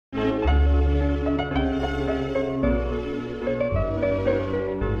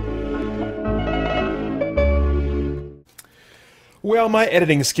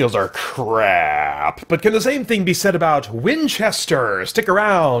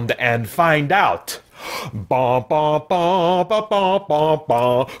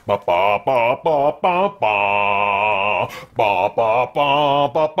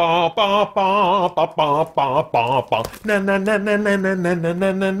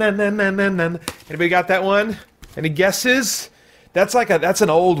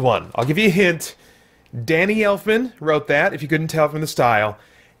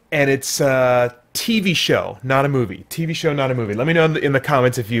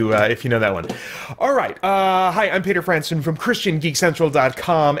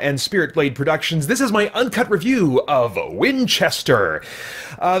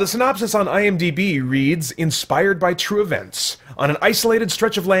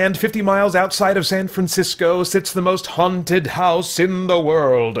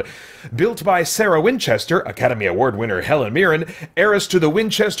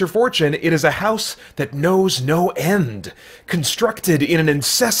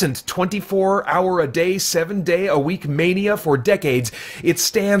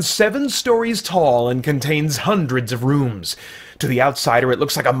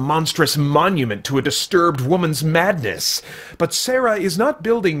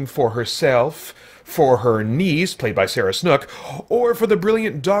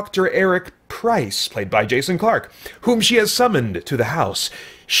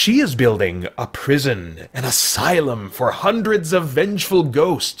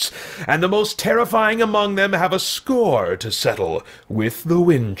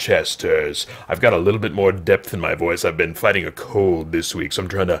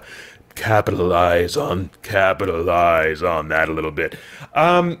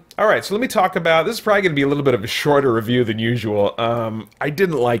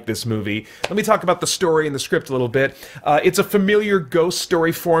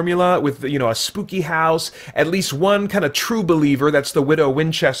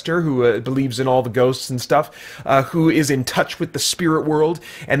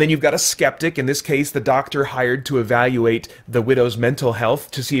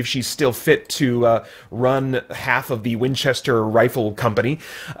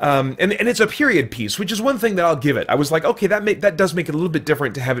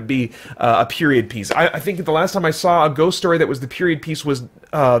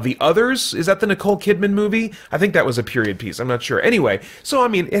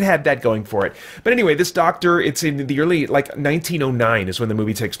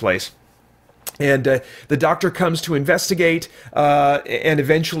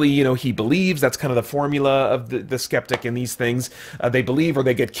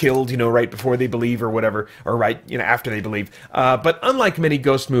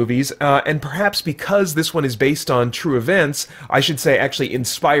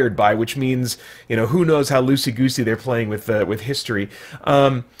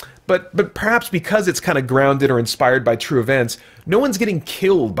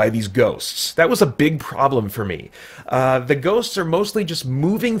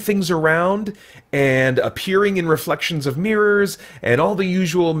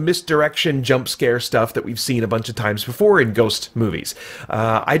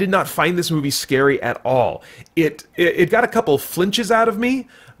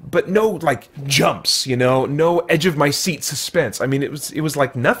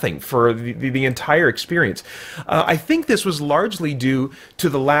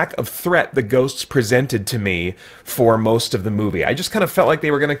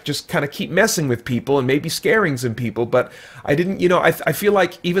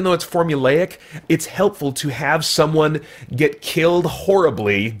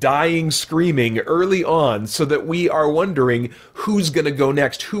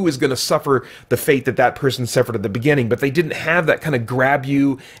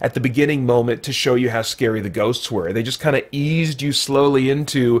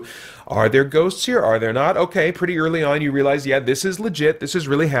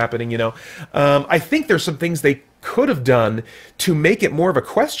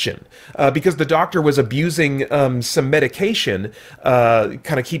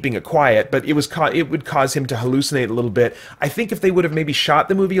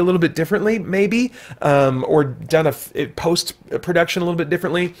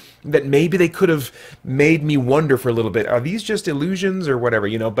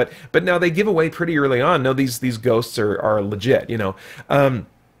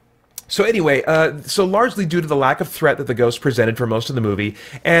So anyway, so largely due to the lack of threat that the ghost presented for most of the movie,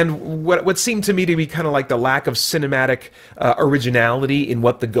 and what seemed to me to be kind of like the lack of cinematic originality in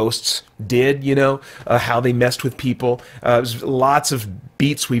what the ghosts did, how they messed with people. There's lots of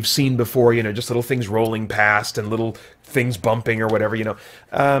beats we've seen before, just little things rolling past and little things bumping or whatever,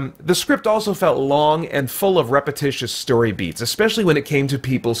 The script also felt long and full of repetitious story beats, especially when it came to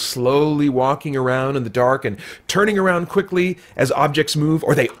people slowly walking around in the dark and turning around quickly as objects move,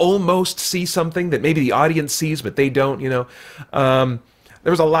 or they almost see something that maybe the audience sees but they don't, There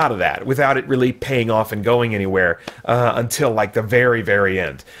was a lot of that without it really paying off and going anywhere until like the very, very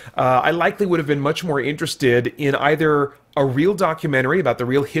end. I likely would have been much more interested in either a real documentary about the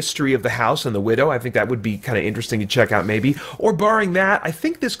real history of the house and the widow. I think that would be kind of interesting to check out maybe. Or barring that, I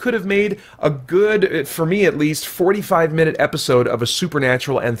think this could have made a good, for me at least, 45-minute episode of a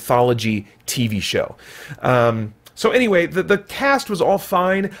supernatural anthology TV show. So anyway, the cast was all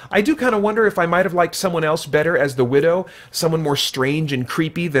fine. I do kind of wonder if I might have liked someone else better as the widow, someone more strange and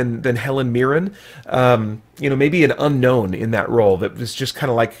creepy than Helen Mirren. Maybe an unknown in that role that was just kind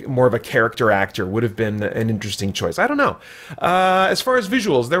of like more of a character actor would have been an interesting choice. I don't know. As far as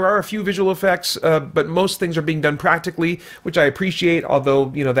visuals, there are a few visual effects, but most things are being done practically, which I appreciate, although,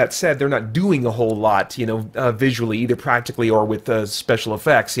 that said, they're not doing a whole lot, visually, either practically or with special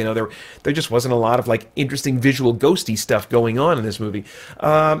effects. There just wasn't a lot of like interesting visual ghosty stuff going on in this movie.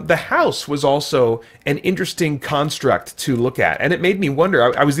 The house was also an interesting construct to look at, and it made me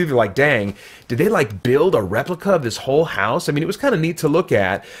wonder. I was either like, dang, did they like build a replica of this whole house? I mean, it was kind of neat to look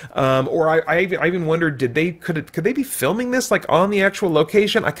at. Or I even wondered, could they be filming this like on the actual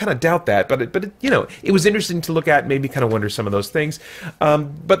location? I kind of doubt that, but it was interesting to look at. Made me kind of wonder some of those things.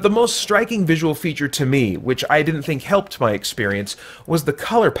 But the most striking visual feature to me, which I didn't think helped my experience, was the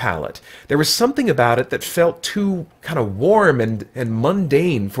color palette. There was something about it that felt too kind of warm and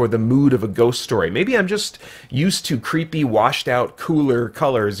mundane for the mood of a ghost story. Maybe I'm just used to creepy, washed out, cooler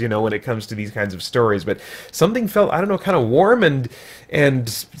colors, when it comes to these kinds of stories, but something felt, I don't know, kind of warm and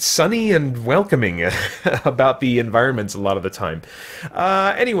sunny and welcoming about the environments a lot of the time.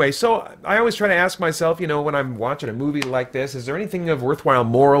 Anyway, so I always try to ask myself, when I'm watching a movie like this, is there anything of worthwhile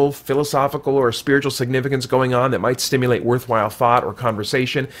moral, philosophical, or spiritual significance going on that might stimulate worthwhile thought or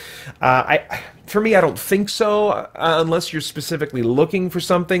conversation? For me, I don't think so, unless you're specifically looking for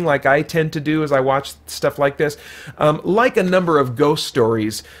something like I tend to do as I watch stuff like this. Like a number of ghost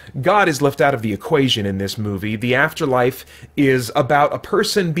stories, God is left out of the equation in this movie. The afterlife is about a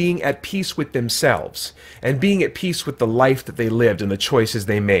person being at peace with themselves and being at peace with the life that they lived and the choices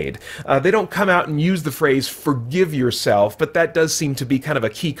they made. They don't come out and use the phrase, forgive yourself, but that does seem to be kind of a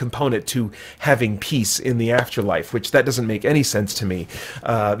key component to having peace in the afterlife, which that doesn't make any sense to me.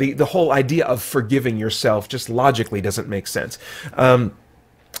 The whole idea of forgiving yourself just logically doesn't make sense.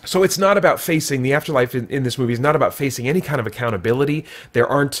 So it's not about facing, the afterlife in this movie is not about facing any kind of accountability. There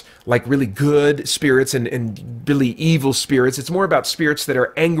aren't like really good spirits and really evil spirits. It's more about spirits that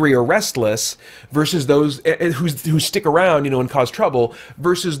are angry or restless versus those who stick around, and cause trouble,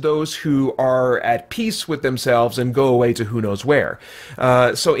 versus those who are at peace with themselves and go away to who knows where.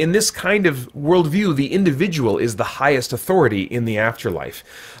 So in this kind of worldview, the individual is the highest authority in the afterlife.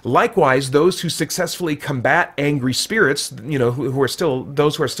 Likewise, those who successfully combat angry spirits, who are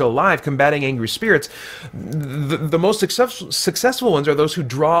still alive, combating angry spirits, the most successful ones are those who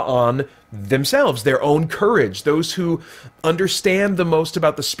draw on themselves, their own courage. Those who understand the most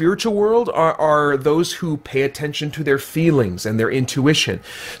about the spiritual world are those who pay attention to their feelings and their intuition.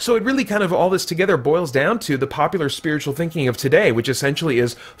 So it really kind of all this together boils down to the popular spiritual thinking of today, which essentially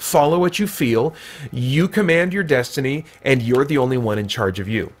is follow what you feel, you command your destiny, and you're the only one in charge of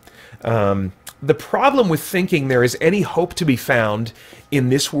you. The problem with thinking there is any hope to be found in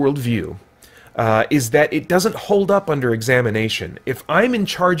this worldview is that it doesn't hold up under examination. If I'm in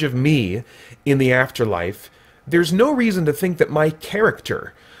charge of me in the afterlife, there's no reason to think that my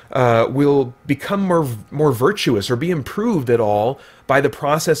character will become more virtuous or be improved at all by the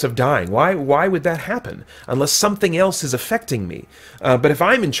process of dying. Why would that happen? Unless something else is affecting me. But if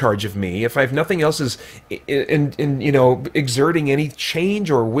I'm in charge of me, if nothing else is exerting any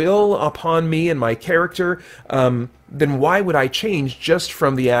change or will upon me and my character, then why would I change just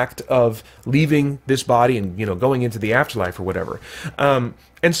from the act of leaving this body and going into the afterlife or whatever?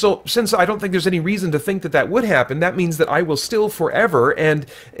 And so, since I don't think there's any reason to think that would happen, that means that I will still forever and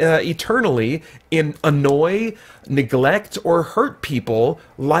eternally annoy, neglect, or hurt people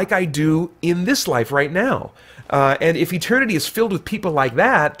like I do in this life right now. And if eternity is filled with people like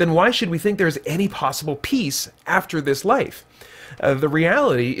that, then why should we think there's any possible peace after this life? The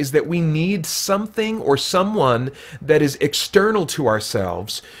reality is that we need something or someone that is external to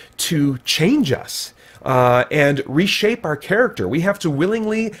ourselves to change us. And reshape our character. We have to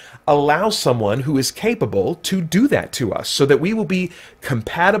willingly allow someone who is capable to do that to us so that we will be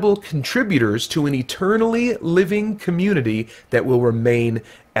compatible contributors to an eternally living community that will remain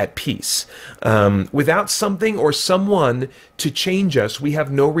at peace. Without something or someone to change us, we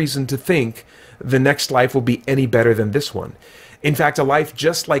have no reason to think the next life will be any better than this one. In fact, a life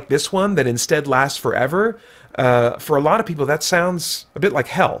just like this one that instead lasts forever, for a lot of people, that sounds a bit like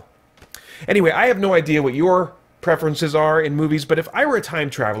hell. Anyway, I have no idea what your preferences are in movies, but if I were a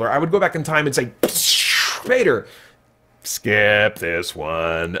time traveler, I would go back in time and say, Vader, skip this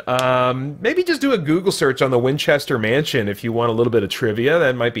one. Maybe just do a Google search on the Winchester Mansion if you want a little bit of trivia.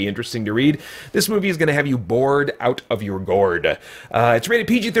 That might be interesting to read. This movie is going to have you bored out of your gourd. It's rated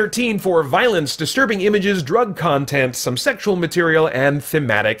PG-13 for violence, disturbing images, drug content, some sexual material, and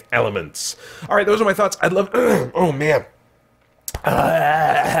thematic elements. All right, those are my thoughts. I'd love... oh, man.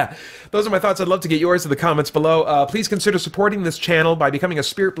 Those are my thoughts. I'd love to get yours in the comments below. Please consider supporting this channel by becoming a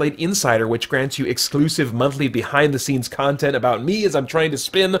Spirit Blade Insider, which grants you exclusive monthly behind-the-scenes content about me as I'm trying to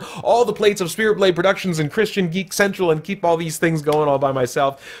spin all the plates of Spirit Blade Productions and Christian Geek Central and keep all these things going all by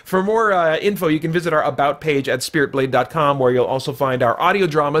myself. For more info, you can visit our About page at spiritblade.com, where you'll also find our audio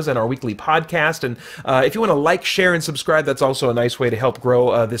dramas and our weekly podcast. And if you want to like, share, and subscribe, that's also a nice way to help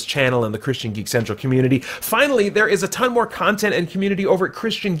grow this channel and the Christian Geek Central community. Finally, there is a ton more content and community over at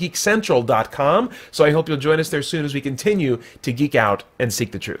christiangeekcentral.com, so I hope you'll join us there soon as we continue to geek out and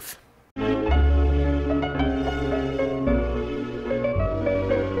seek the truth.